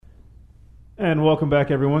And welcome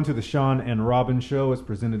back, everyone, to the Sean and Robin Show. It's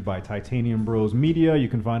presented by Titanium Bros Media. You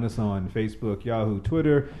can find us on Facebook, Yahoo,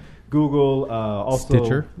 Twitter, Google, also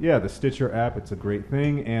Stitcher. Yeah, the Stitcher app. It's a great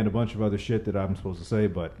thing, and a bunch of other shit that I'm supposed to say,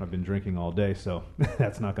 but I've been drinking all day, so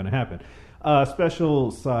that's not going to happen.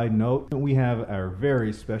 Special side note, we have our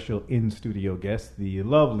very special in-studio guest, the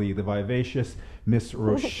lovely, the vivacious Miss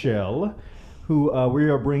Rochelle, who we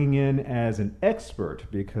are bringing in as an expert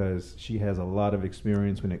because she has a lot of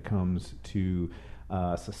experience when it comes to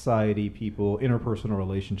society, people, interpersonal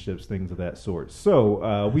relationships, things of that sort.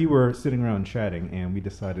 So we were sitting around chatting, and we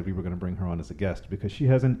decided we were going to bring her on as a guest because she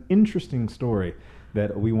has an interesting story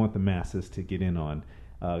that we want the masses to get in on.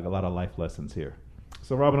 A lot of life lessons here.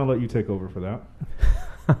 So, Robin, I'll let you take over for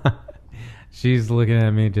that. She's looking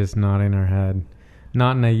at me just nodding her head.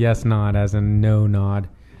 Not in a yes nod, as a no nod.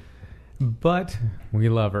 But we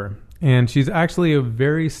love her. And she's actually a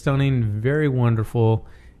very stunning, very wonderful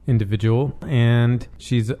individual. And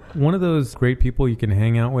she's one of those great people you can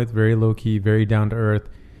hang out with, very low-key, very down-to-earth.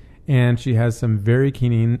 And she has some very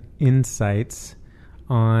keen insights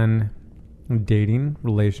on dating,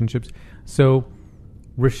 relationships. So,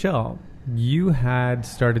 Rochelle, you had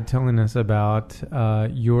started telling us about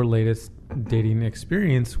your latest dating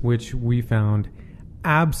experience, which we found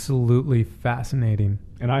absolutely fascinating.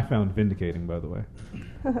 And I found vindicating, by the way.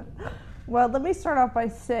 Well, let me start off by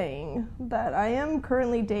saying that I am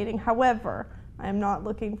currently dating. However, I am not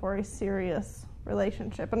looking for a serious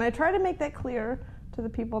relationship. And I try to make that clear to the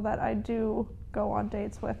people that I do go on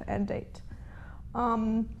dates with and date.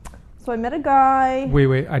 So I met a guy.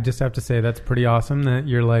 Wait. I just have to say that's pretty awesome that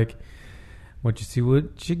you're like, what you see,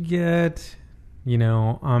 what you get. You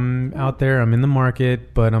know, I'm out there, I'm in the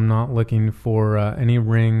market, but I'm not looking for any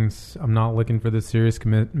rings. I'm not looking for the serious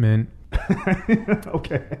commitment.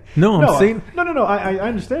 Okay. No, I'm saying... No. I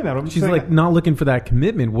understand that. She's like not looking for that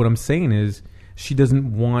commitment. What I'm saying is she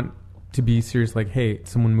doesn't want to be serious, like, hey,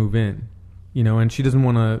 someone move in. You know, and she doesn't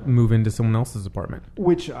want to move into someone else's apartment.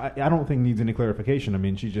 Which I don't think needs any clarification. I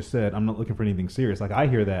mean, she just said, I'm not looking for anything serious. Like, I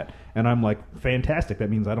hear that, and I'm like, fantastic. That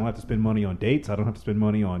means I don't have to spend money on dates. I don't have to spend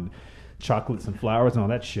money on chocolates and flowers and all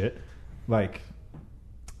that shit. Like,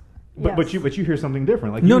 but you hear something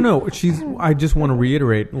different. Like, no. I just want to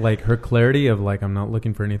reiterate, like, her clarity of, like, I'm not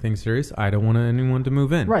looking for anything serious. I don't want anyone to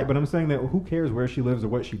move in. Right, but I'm saying that who cares where she lives or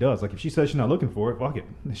what she does? Like, if she says she's not looking for it, fuck it.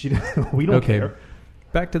 We don't care.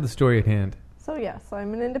 Back to the story at hand. So yes,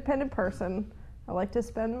 I'm an independent person. I like to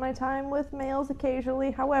spend my time with males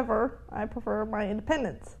occasionally. However, I prefer my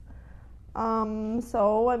independence.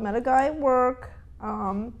 So I met a guy at work.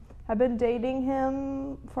 I've been dating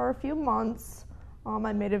him for a few months.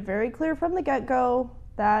 I made it very clear from the get-go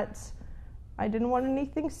that I didn't want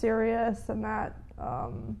anything serious and that I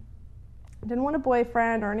didn't want a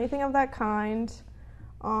boyfriend or anything of that kind.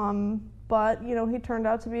 But, you know, he turned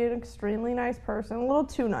out to be an extremely nice person. A little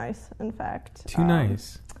too nice, in fact. Too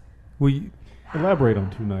nice. Will you elaborate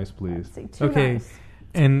on too nice, please? Too nice.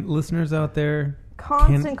 And listeners out there,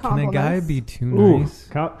 Constant can a compliments. guy be too nice?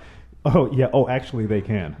 Oh, yeah. Oh, actually, they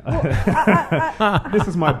can. This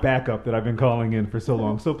is my backup that I've been calling in for so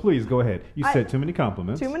long. So please, go ahead. You said too many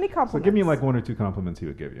compliments. Too many compliments. So give me like one or two compliments he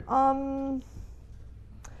would give you.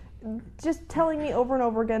 Just telling me over and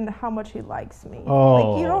over again how much he likes me. Oh.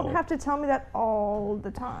 Like, you don't have to tell me that all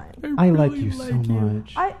the time. I like you so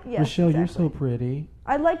much. Yes, Michelle, exactly. you're so pretty.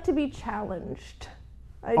 I like to be challenged.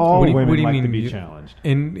 All What do women you like mean to be you- challenged.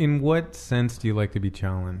 In what sense do you like to be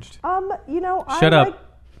challenged? You know, Shut up.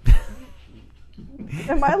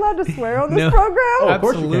 Am I allowed to swear on this No. program? Oh, of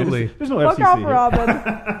course you can. Absolutely. There's no Fuck FCC off, here. Robin.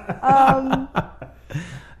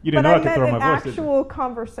 You didn't But know I I could meant throw an my voice. did you? actual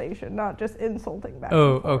conversation, not just insulting back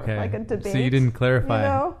Oh, and forth, okay. like a debate. So you didn't clarify.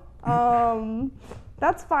 You know?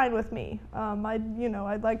 That's fine with me.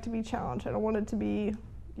 I'd like to be challenged. I don't want it to be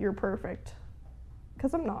you're perfect,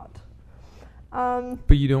 because I'm not.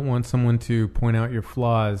 But you don't want someone to point out your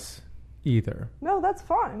flaws either. No, that's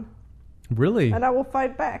fine. Really? And I will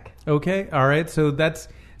fight back. Okay. All right. So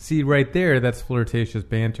see right there, that's flirtatious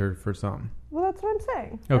banter for some. Well, that's what I'm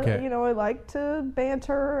saying. Okay. I like to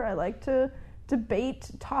banter. I like to debate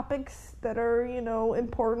topics that are,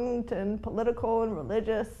 important and political and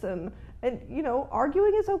religious. And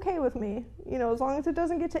arguing is okay with me. As long as it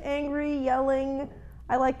doesn't get to angry, yelling.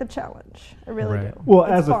 I like the challenge. I really Right. do. Well,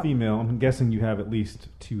 It's as a fun. female, I'm guessing you have at least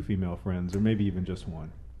 2 female friends, or maybe even just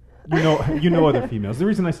one. You know other females. The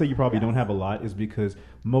reason I say you probably don't have a lot is because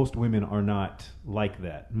most women are not like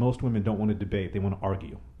that. Most women don't want to debate; they want to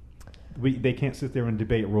argue. They can't sit there and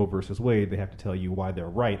debate Roe versus Wade. They have to tell you why they're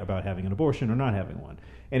right about having an abortion or not having one,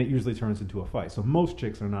 and it usually turns into a fight. So most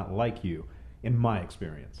chicks are not like you, in my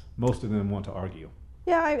experience. Most of them want to argue.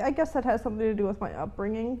 Yeah, I guess that has something to do with my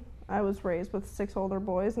upbringing. I was raised with 6 older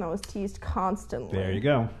boys, and I was teased constantly. There you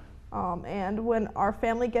go. And when our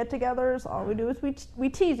family get-togethers, all we do is we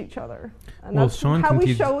tease each other, and Well, that's Sean how can we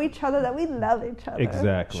tease- show each other that we love each other.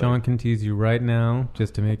 Exactly. Sean can tease you right now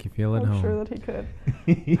just to make you feel at I'm home. sure that he could.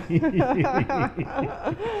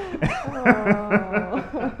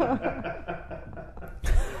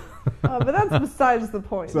 But that's besides the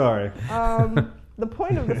point. Sorry. The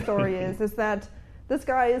point of the story is that this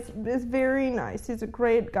guy is very nice. He's a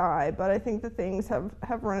great guy, but I think that things have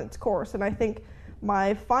run its course. And I think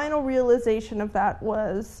my final realization of that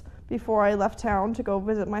was before I left town to go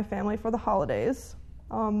visit my family for the holidays.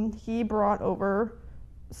 He brought over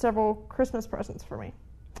several Christmas presents for me.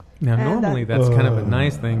 Now, And normally that- that's kind of a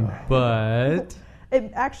nice thing, but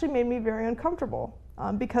It actually made me very uncomfortable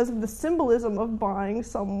because of the symbolism of buying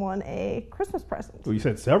someone a Christmas present. Well, you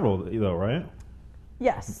said several, though, right?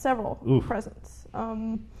 Yes, several Oof. presents.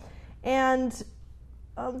 And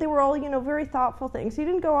they were all, very thoughtful things. He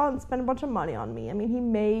didn't go out and spend a bunch of money on me. I mean, he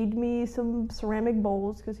made me some ceramic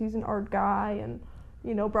bowls because he's an art guy and,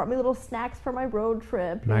 brought me little snacks for my road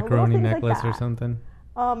trip. Little macaroni things necklace like or that. something.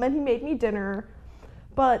 And he made me dinner.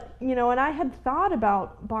 But, and I had thought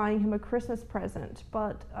about buying him a Christmas present,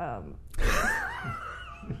 but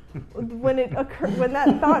when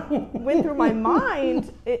that thought went through my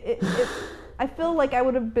mind, I feel like I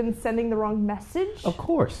would have been sending the wrong message. Of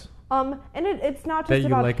course. And it's not just That you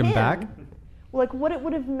about like him back? Like what it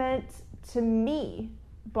would have meant to me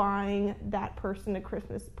buying that person a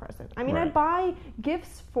Christmas present. I mean, Right. I buy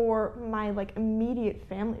gifts for my immediate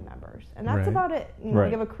family members, and that's Right. about it. I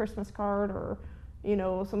Right. give a Christmas card or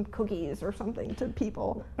some cookies or something to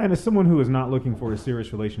people. And as someone who is not looking for a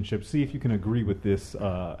serious relationship, see if you can agree with this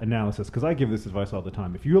analysis, because I give this advice all the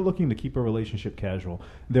time. If you're looking to keep a relationship casual,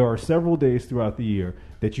 there are several days throughout the year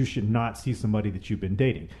that you should not see somebody that you've been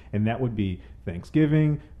dating. And that would be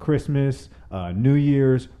Thanksgiving, Christmas, New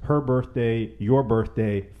Year's, her birthday, your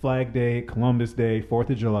birthday, Flag Day, Columbus Day,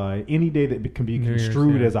 4th of July, any day that can be New Year's,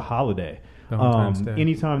 construed yeah. as a holiday. Valentine's Day.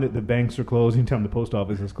 Anytime that the banks are closed, anytime the post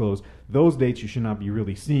office is closed, those dates you should not be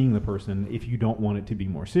really seeing the person if you don't want it to be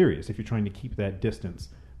more serious, if you're trying to keep that distance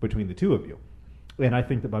between the two of you. And I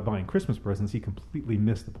think that by buying Christmas presents, he completely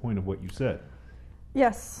missed the point of what you said.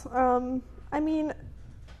 Yes. I mean,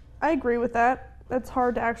 I agree with that. It's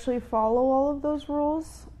hard to actually follow all of those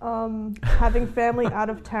rules. Having family out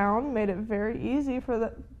of town made it very easy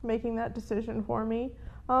for making that decision for me.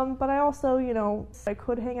 But I also, I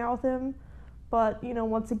could hang out with him. But,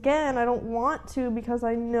 once again, I don't want to because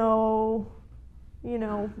I know,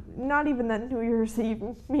 not even that New Year's Eve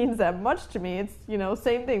means that much to me. It's,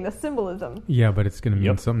 same thing, the symbolism. Yeah, but it's going to mean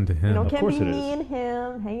Yep. something to him. Of Can't course be it is. me and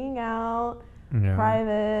him hanging out, Yeah.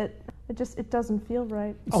 private. It doesn't feel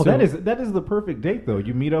right. Oh, So- that is the perfect date, though.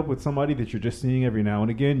 You meet up with somebody that you're just seeing every now and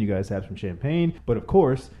again. You guys have some champagne. But, of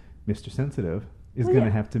course, Mr. Sensitive is Well, going to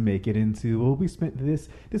yeah. have to make it into, well, we spent this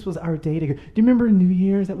was our date. Do you remember New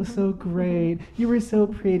Year's? That was so great. You were so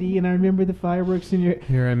pretty, and I remember the fireworks in your...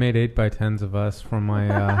 Here, I made 8x10s of us from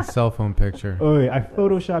my cell phone picture. Oh, I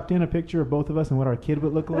photoshopped in a picture of both of us and what our kid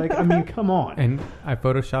would look like. I mean, come on. And I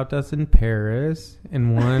photoshopped us in Paris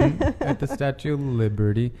and one at the Statue of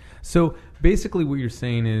Liberty. So basically what you're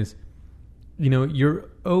saying is, you're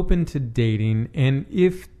open to dating, and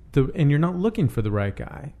and you're not looking for the right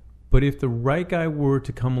guy. But if the right guy were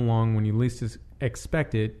to come along when you least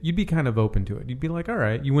expect it, you'd be kind of open to it. You'd be like, all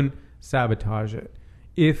right, you wouldn't sabotage it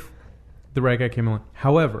if the right guy came along.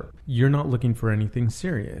 However, you're not looking for anything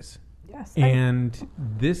serious. Yes. And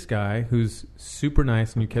this guy who's super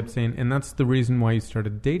nice, and you kept saying, and that's the reason why you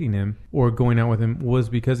started dating him or going out with him, was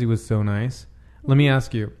because he was so nice. Let me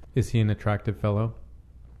ask you, is he an attractive fellow?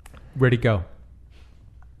 Ready, go.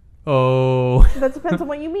 Oh. That depends on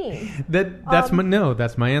what you mean. That's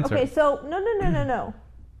my answer. Okay, so no.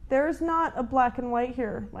 There's not a black and white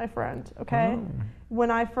here, my friend, okay? Oh.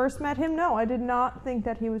 When I first met him, no, I did not think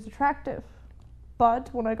that he was attractive. But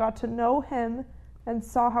when I got to know him and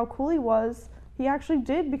saw how cool he was, he actually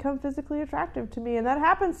did become physically attractive to me, and that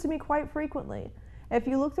happens to me quite frequently. If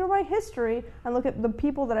you look through my history and look at the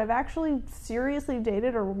people that I've actually seriously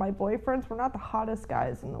dated or my boyfriends were not the hottest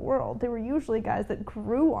guys in the world. They were usually guys that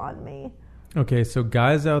grew on me. Okay, so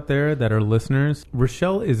guys out there that are listeners,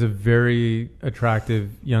 Rochelle is a very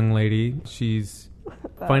attractive young lady. She's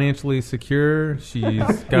financially secure. She she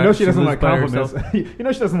doesn't like compliments.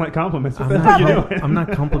 She doesn't like compliments. What the hell are you doing? I'm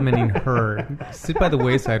not complimenting her. Sit by the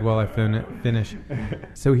wayside while I finish.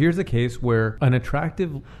 So here's a case where an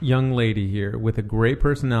attractive young lady here with a great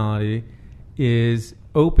personality is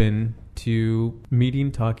open to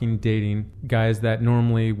meeting, talking, dating guys that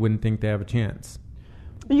normally wouldn't think they have a chance.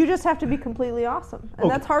 You just have to be completely awesome, and Okay.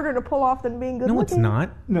 that's harder to pull off than being good No, looking. it's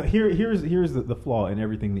not. No, here's the flaw in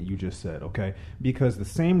everything that you just said, okay? Because the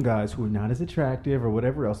same guys who are not as attractive or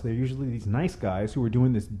whatever else, they're usually these nice guys who are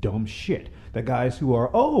doing this dumb shit. The guys who are,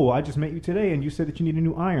 oh, I just met you today and you said that you need a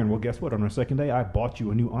new iron. Well, guess what? On our second day, I bought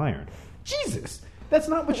you a new iron. Jesus! That's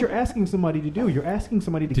not what you're asking somebody to do. You're asking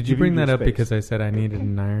somebody to Did give you bring your that up space. because I said I needed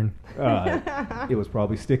an iron? It was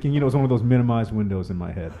probably sticking. You know, it was one of those minimized windows in my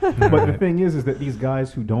head. But the thing is that these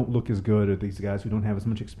guys who don't look as good, or these guys who don't have as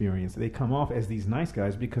much experience, they come off as these nice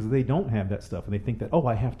guys because they don't have that stuff, and they think that, oh,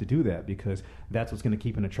 I have to do that because that's what's going to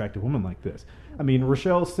keep an attractive woman like this. I mean,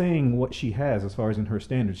 Rochelle's saying what she has as far as in her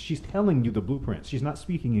standards. She's telling you the blueprints. She's not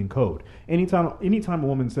speaking in code. Anytime a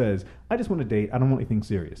woman says, I just want to date, I don't want anything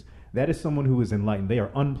serious, that is someone who is enlightened. They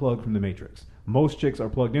are unplugged from the matrix. Most chicks are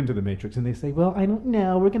plugged into the matrix, and they say, well, I don't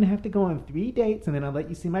know. We're going to have to go on 3 dates, and then I'll let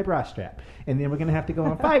you see my bra strap. And then we're going to have to go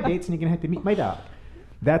on 5 dates, and you're going to have to meet my dog.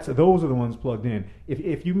 Those are the ones plugged in.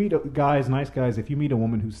 If you meet nice guys, if you meet a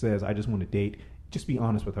woman who says, I just want to date, just be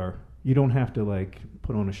honest with her. You don't have to,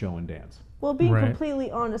 put on a show and dance. Well, being Right.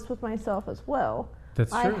 completely honest with myself as well.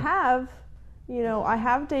 That's I true.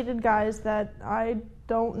 have dated guys that I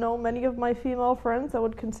don't know many of my female friends that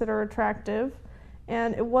would consider attractive,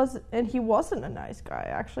 and he wasn't a nice guy.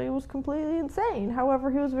 Actually, he was completely insane. However,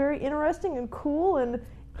 he was very interesting and cool and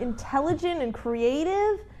intelligent and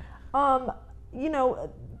creative.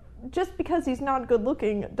 Just because he's not good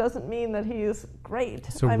looking doesn't mean that he's great.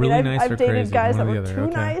 So I really mean, nice or I've dated crazy, guys one that or were the too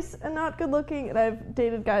other, okay. nice and not good looking, and I've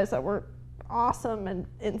dated guys that were awesome and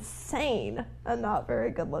insane and not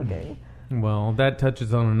very good looking. Well, that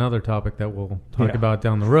touches on another topic that we'll talk Yeah. about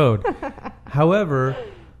down the road. However,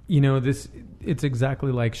 it's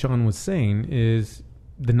exactly like Sean was saying, is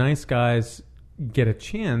the nice guys get a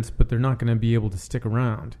chance, but they're not going to be able to stick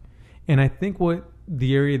around. And I think what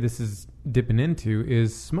the area this is dipping into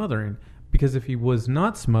is smothering. Because if he was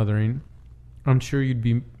not smothering, I'm sure you'd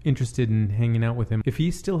be interested in hanging out with him. If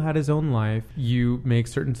he still had his own life, you make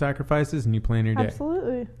certain sacrifices and you plan your day.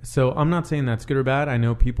 Absolutely. So I'm not saying that's good or bad. I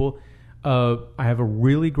know people. I have a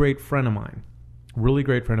really great friend of mine,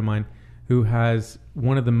 who has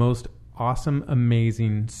one of the most awesome,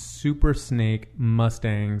 amazing Super Snake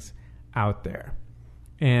Mustangs out there.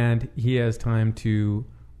 And he has time to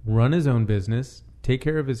run his own business, take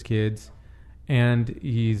care of his kids, and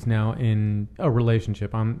he's now in a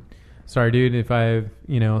relationship. I'm sorry, dude, if I've,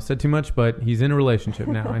 said too much, but he's in a relationship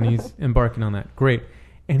now and he's embarking on that. Great.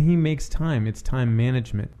 And he makes time. It's time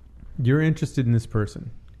management. You're interested in this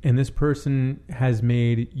person, and this person has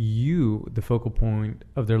made you the focal point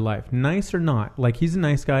of their life. Nice or not, he's a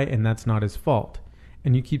nice guy and that's not his fault.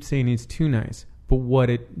 And you keep saying he's too nice. But what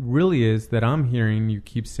it really is that I'm hearing you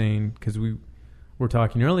keep saying, because we were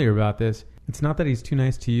talking earlier about this, it's not that he's too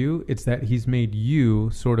nice to you, it's that he's made you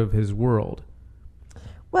sort of his world.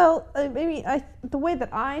 Well, maybe the way that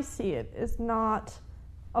I see it is not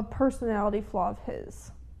a personality flaw of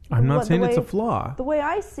his. I'm not saying it's a flaw. The way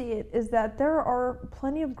I see it is that there are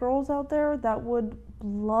plenty of girls out there that would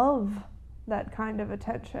love that kind of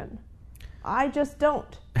attention. I just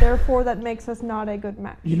don't. Therefore, that makes us not a good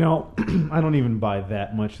match. I don't even buy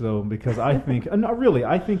that much, though, because I think, no, really,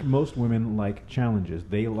 I think most women like challenges.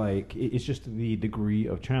 They it's just the degree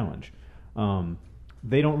of challenge.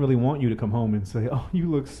 They don't really want you to come home and say, oh, you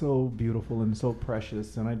look so beautiful and so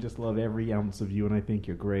precious, and I just love every ounce of you, and I think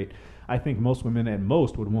you're great. I think most women at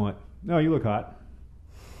most would want, no, you look hot.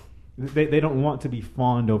 They don't want to be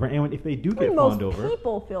fawned over, and if they do get fawned over, most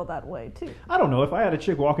people feel that way too. I don't know. If I had a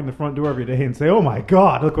chick walk in the front door every day and say, "Oh my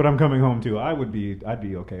God, look what I'm coming home to," I'd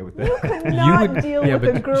be okay with that. You could not deal with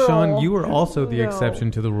a but girl. Sean, you are also the No. exception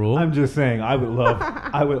to the rule. I'm just saying, I would love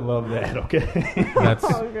that. Okay, That's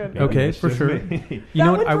Oh, goodness. okay That's for just sure. me. You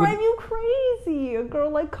know that what? I would would. drive you crazy. A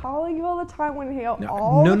girl calling you all the time when he No,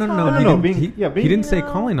 all no, the no, time. no. No, He didn't say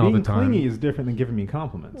calling all the Being time. clingy is different than giving me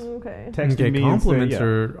compliments. Okay. Texting Okay, me compliments and saying,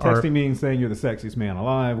 are- texting me and saying you're the sexiest man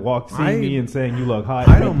alive. Seeing I- me and saying you look hot.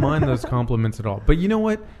 I don't mind those compliments at all. But you know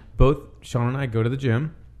what? Both Sean and I go to the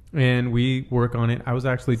gym, and we work on it. I was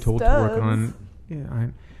actually told to work Studs.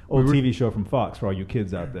 on. Old we were- TV show from Fox for all you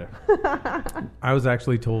kids out there. I was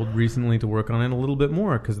actually told recently to work on it a little bit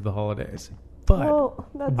more because of the holidays. But Well,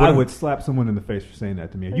 that's I would slap someone in the face for saying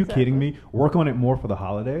that to me. Are you Exactly. kidding me? Work on it more for the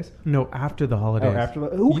holidays? no, after the Oh, holidays.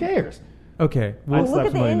 who cares? Okay, I'd well, slap look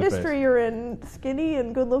at the somebody in the industry face. you're in. Skinny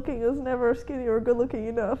and good looking is never skinny or good looking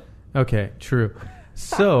enough. okay, true.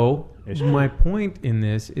 So It's true. my point in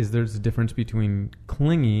this is there's a difference between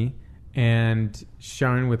clingy and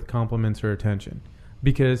showering with compliments or attention.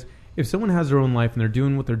 Because if someone has their own life and they're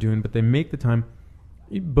doing what they're doing, but they make the time,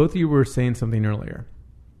 both of you were saying something earlier.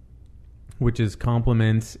 which is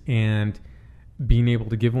compliments and being able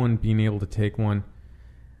to give one, being able to take one.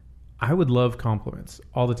 I would love compliments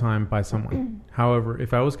all the time by someone. However,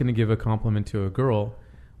 if I was going to give a compliment to a girl,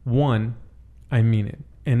 one, I mean it.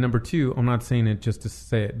 And number two, I'm not saying it just to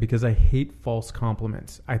say it, because I hate false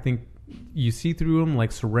compliments. I think you see through them like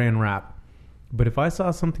saran wrap. But if I saw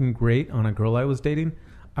something great on a girl I was dating,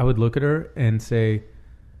 I would look at her and say,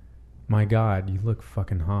 my God, you look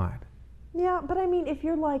fucking hot. Yeah, but I mean, if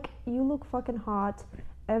you're like, you look fucking hot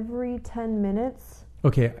every 10 minutes.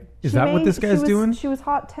 Okay, is that what this guy's doing? She was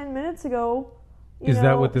hot 10 minutes ago. Is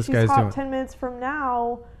that what this guy's doing? She's hot 10 minutes from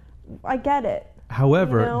now. I get it.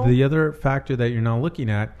 However, the other factor that you're not looking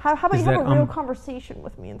at how about is you have a real conversation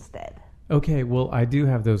with me instead? Okay, well, I do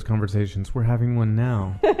have those conversations. We're having one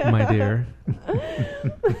now, my dear.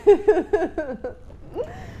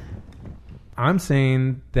 I'm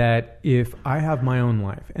saying that if I have my own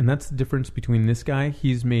life, and that's the difference between this guy,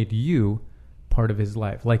 he's made you part of his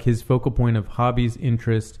life, like his focal point of hobbies,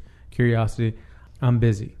 interest, curiosity. I'm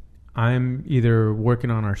busy. I'm either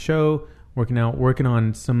working on our show, working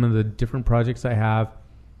on some of the different projects I have.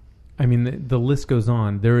 I mean, the list goes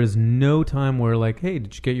on. There is no time where like, hey,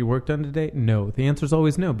 did you get your work done today? No. The answer is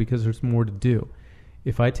always no, because there's more to do.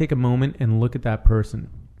 If I take a moment and look at that person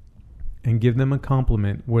and give them a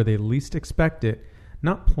compliment where they least expect it,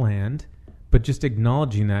 not planned, but just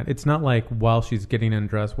acknowledging that. It's not like while she's getting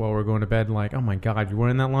undressed, while we're going to bed, like, oh my God, you're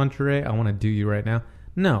wearing that lingerie? I want to do you right now.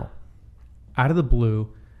 No. Out of the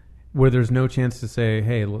blue, where there's no chance to say,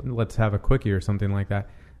 hey, let's have a quickie or something like that,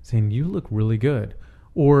 saying, you look really good.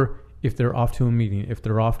 Or if they're off to a meeting, if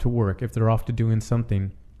they're off to work, if they're off to doing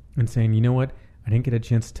something, and saying, you know what, I didn't get a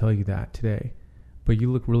chance to tell you that today, but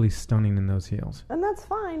you look really stunning in those heels. And that's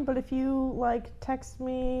fine, but if you like text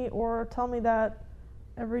me or tell me that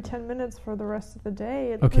every 10 minutes for the rest of the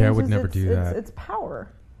day, I would never do that. It's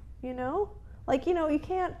power, you know? Like, you know, you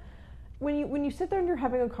can't, when you sit there and you're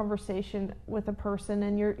having a conversation with a person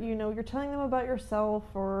and you're telling them about yourself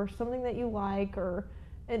or something that you like,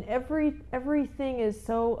 and everything is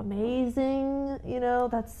so amazing, you know,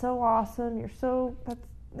 that's so awesome.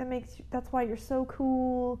 That's why you're so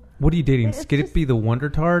cool. What are you dating? Skiddipy the Wonder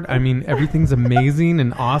Tard? I mean, everything's amazing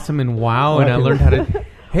and awesome and wow, and I learned how to,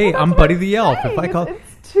 hey, I'm Buddy the Elf. If I call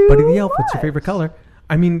Buddy the Elf, what's your favorite color?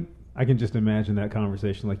 I mean, I can just imagine that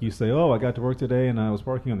conversation. Like you say, oh, I got to work today and I was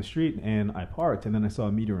parking on the street and I parked and then I saw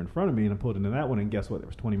a meter in front of me and I pulled into that one and guess what? There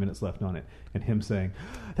was 20 minutes left on it. And him saying,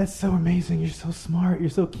 that's so amazing. You're so smart. You're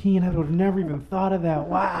so keen. I would have never even thought of that.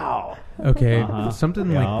 Wow. Okay.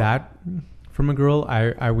 Something like that from a girl,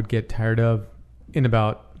 I would get tired of in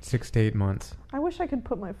about 6 to 8 months. I wish I could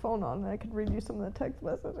put my phone on and I could read you some of the text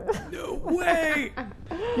messages. No way!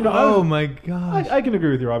 Oh my gosh. I can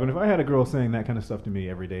agree with you, Robin. If I had a girl saying that kind of stuff to me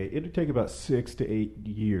every day, it would take about 6 to 8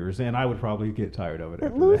 years, and I would probably get tired of it.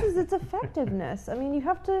 It loses its effectiveness. I mean, you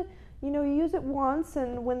have to, you use it once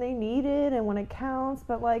and when they need it and when it counts,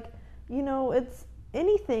 but it's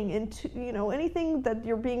anything anything that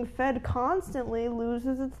you're being fed constantly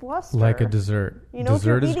loses its luster. Like a dessert.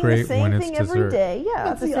 Dessert is great when it's dessert. Every day,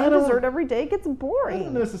 yeah. The same dessert every day gets boring. I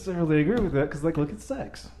don't necessarily agree with that because, look at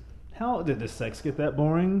sex. How did the sex get that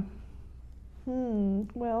boring?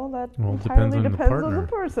 Well, that entirely depends on the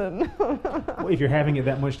person. Well, if you're having it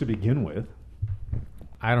that much to begin with.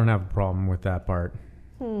 I don't have a problem with that part.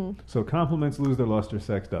 So compliments lose their luster,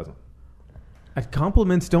 sex doesn't.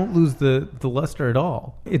 Compliments don't lose the luster at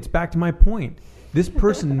all. It's back to my point. This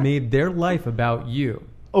person made their life about you.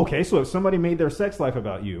 Okay, so if somebody made their sex life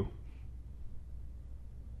about you...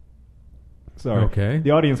 Sorry. Okay.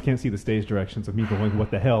 The audience can't see the stage directions of me going,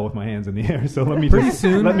 what the hell, with my hands in the air. So let me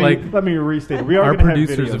let me restate. We are our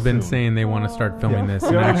producers have been saying they want to start filming this. We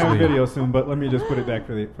are going to have video soon, but let me just put it back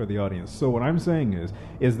for the audience. So what I'm saying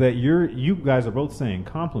is that you guys are both saying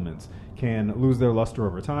compliments can lose their luster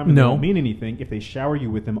over time and they don't mean anything if they shower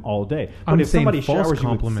you with them all day. But I'm if saying somebody false showers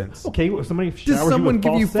compliments. If somebody showers Does someone you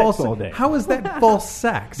give you false sex all day. How is that false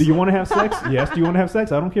sex? Do you want to have sex? Yes. Do you want to have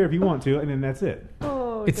sex? I don't care if you want to, and then that's it.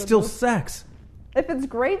 It's still sex. If it's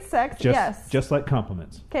great sex, yes. Just like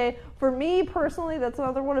compliments. Okay, for me personally, that's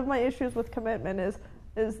another one of my issues with commitment is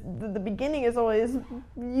the beginning is always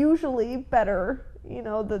usually better.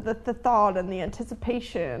 The thought and the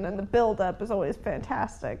anticipation and the build-up is always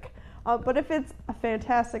fantastic. But if it's a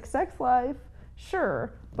fantastic sex life,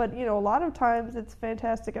 sure. But, a lot of times it's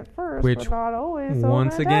fantastic at first, but not always so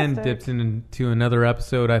once fantastic. Again dips into another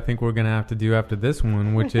episode I think we're going to have to do after this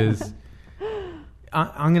one, which is...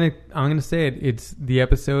 I'm gonna say it. It's the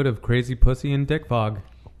episode of Crazy Pussy and Dick Fog.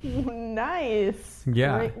 Nice.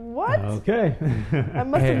 Yeah. Great. What? Okay. I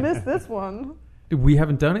must have missed this one. We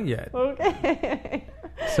haven't done it yet. Okay.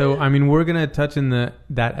 So, I mean, we're going to touch in that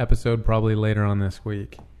episode probably later on this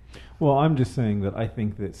week. Well, I'm just saying that I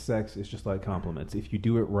think that sex is just like compliments. If you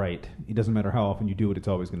do it right, it doesn't matter how often you do it, it's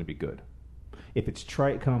always going to be good. If it's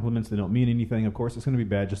trite compliments that don't mean anything, of course, it's going to be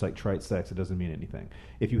bad, just like trite sex. It doesn't mean anything.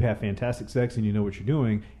 If you have fantastic sex and you know what you're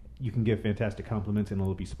doing, you can give fantastic compliments and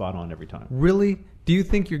it'll be spot on every time. Really? Do you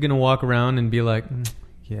think you're going to walk around and be like,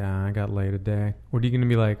 yeah, I got laid today? Or are you going to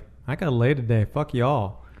be like, I got laid today, fuck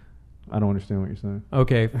y'all? I don't understand what you're saying.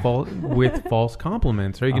 Okay, with false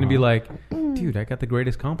compliments. Are you going to be like, dude, I got the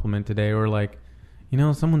greatest compliment today? Or like,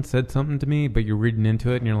 someone said something to me, but you're reading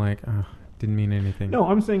into it and you're like, oh, didn't mean anything. No,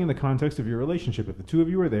 I'm saying in the context of your relationship. If the two of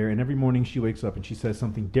you are there and every morning she wakes up and she says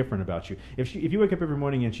something different about you. If you wake up every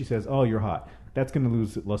morning and she says, oh, you're hot, that's going to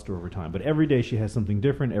lose luster over time. But every day she has something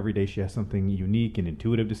different, every day she has something unique and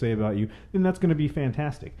intuitive to say about you, then that's going to be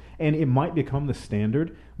fantastic. And it might become the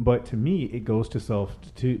standard, but to me, it goes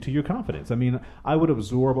to your confidence. I mean, I would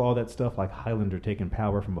absorb all that stuff like Highlander taking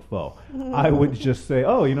power from a foe. I would just say,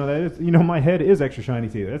 oh, that is, my head is extra shiny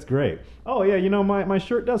today. That's great. Oh, yeah, my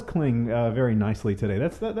shirt does cling very nicely today.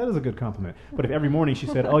 That is a good compliment. But if every morning she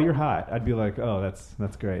said, oh, you're hot, I'd be like, oh,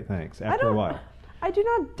 that's great, thanks, after a while. I do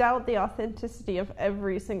not doubt the authenticity of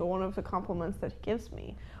every single one of the compliments that he gives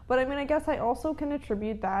me. But I mean, I guess I also can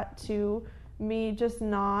attribute that to me just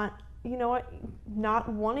not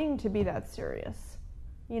wanting to be that serious.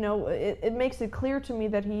 It makes it clear to me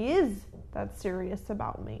that he is that serious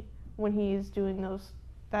about me when he's doing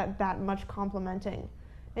that much complimenting.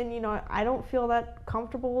 And, I don't feel that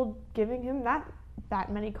comfortable giving him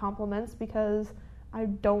that many compliments because I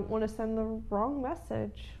don't want to send the wrong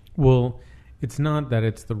message. Well, it's not that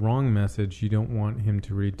it's the wrong message. You don't want him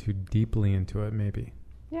to read too deeply into it, maybe.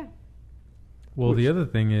 Yeah. Well, the other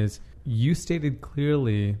thing is, you stated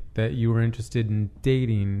clearly that you were interested in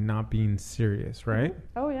dating, not being serious, right?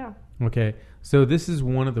 Oh, yeah. Okay. So this is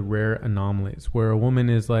one of the rare anomalies where a woman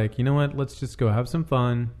is like, you know what, let's just go have some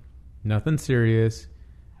fun, nothing serious,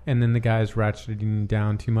 and then the guy's ratcheting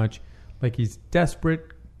down too much, like he's desperate,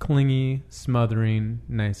 clingy, smothering,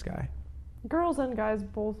 nice guy. Girls and guys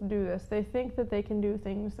both do this. They think that they can do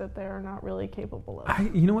things that they're not really capable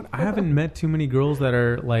of. You know what? I haven't met too many girls that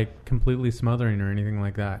are like completely smothering or anything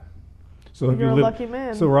like that. So You're a lucky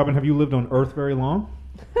man. So, Robin, have you lived on Earth very long?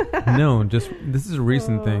 No, just this is a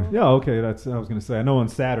recent thing. Yeah, okay. I was going to say. I know on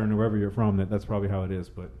Saturn or wherever you're from, that's probably how it is.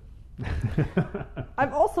 But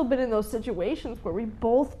I've also been in those situations where we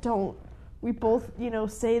both,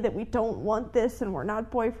 say that we don't want this and we're not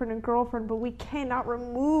boyfriend and girlfriend, but we cannot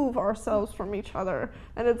remove ourselves from each other.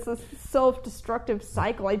 And it's this self-destructive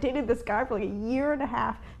cycle. I dated this guy for like a year and a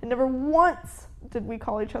half, and never once did we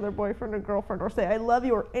call each other boyfriend or girlfriend or say I love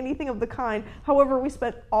you or anything of the kind. However, we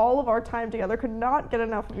spent all of our time together, could not get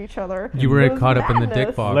enough of each other. You were caught up in the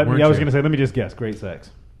dick fog, weren't you? I was going to say, let me just guess. Great sex.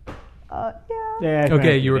 Yeah.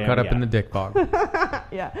 Okay, you were caught up in the dick fog.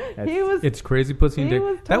 Yeah, It's crazy pussy and dick.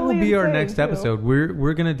 Totally that will be our next too. episode.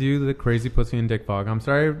 We're gonna do the crazy pussy and dick fog. I'm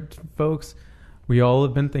sorry, folks. We all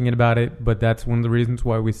have been thinking about it, but that's one of the reasons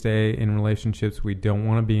why we stay in relationships we don't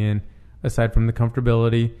want to be in. Aside from the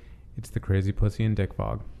comfortability, it's the crazy pussy and dick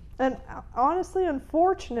fog. And honestly,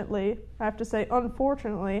 unfortunately, I have to say,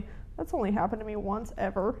 unfortunately, that's only happened to me once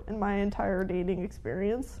ever in my entire dating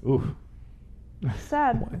experience. Oof.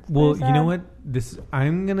 Sad. Well, you know what?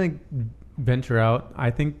 I'm gonna venture out. I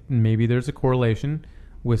think maybe there's a correlation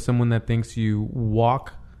with someone that thinks you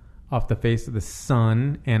walk off the face of the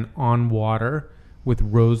sun and on water with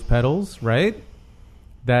rose petals, right?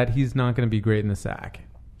 That he's not going to be great in the sack.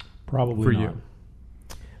 Probably for not. you.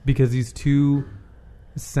 Because he's too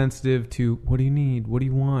sensitive to what do you need? What do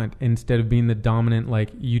you want? Instead of being the dominant,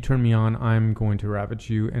 like, you turn me on, I'm going to ravage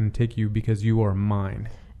you and take you because you are mine.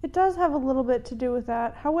 It does have a little bit to do with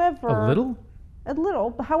that. However... A little? A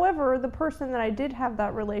little. However, the person that I did have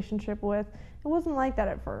that relationship with, it wasn't like that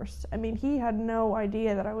at first. I mean, he had no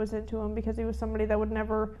idea that I was into him because he was somebody that would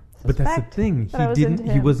never suspect. But that's the thing.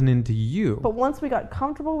 He wasn't into you. But once we got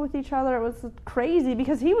comfortable with each other, it was crazy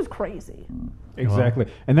because he was crazy. Exactly.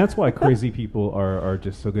 And that's why crazy people are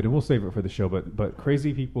just so good. And we'll save it for the show, but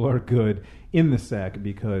crazy people are good in the sack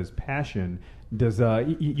because passion does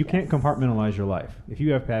you can't compartmentalize your life. If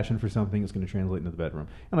you have passion for something, it's going to translate into the bedroom.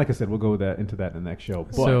 And like I said, we'll go into that in the next show.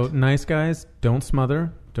 But so nice guys, don't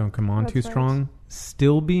smother, don't come on too strong.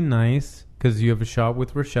 Still be nice because you have a shot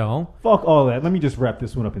with Rochelle. Fuck all that. Let me just wrap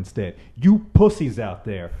this one up instead. You pussies out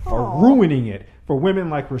there are ruining it for women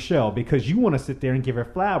like Rochelle because you want to sit there and give her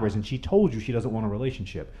flowers and she told you she doesn't want a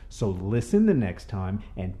relationship. So listen the next time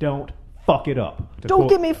and don't fuck it up. Don't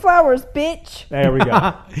give me flowers, bitch. There we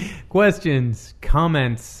go. Questions,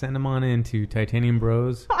 comments, send them on in to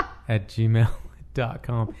titaniumbros@gmail.com.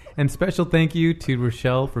 gmail.com. And special thank you to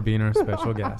Rochelle for being our special guest.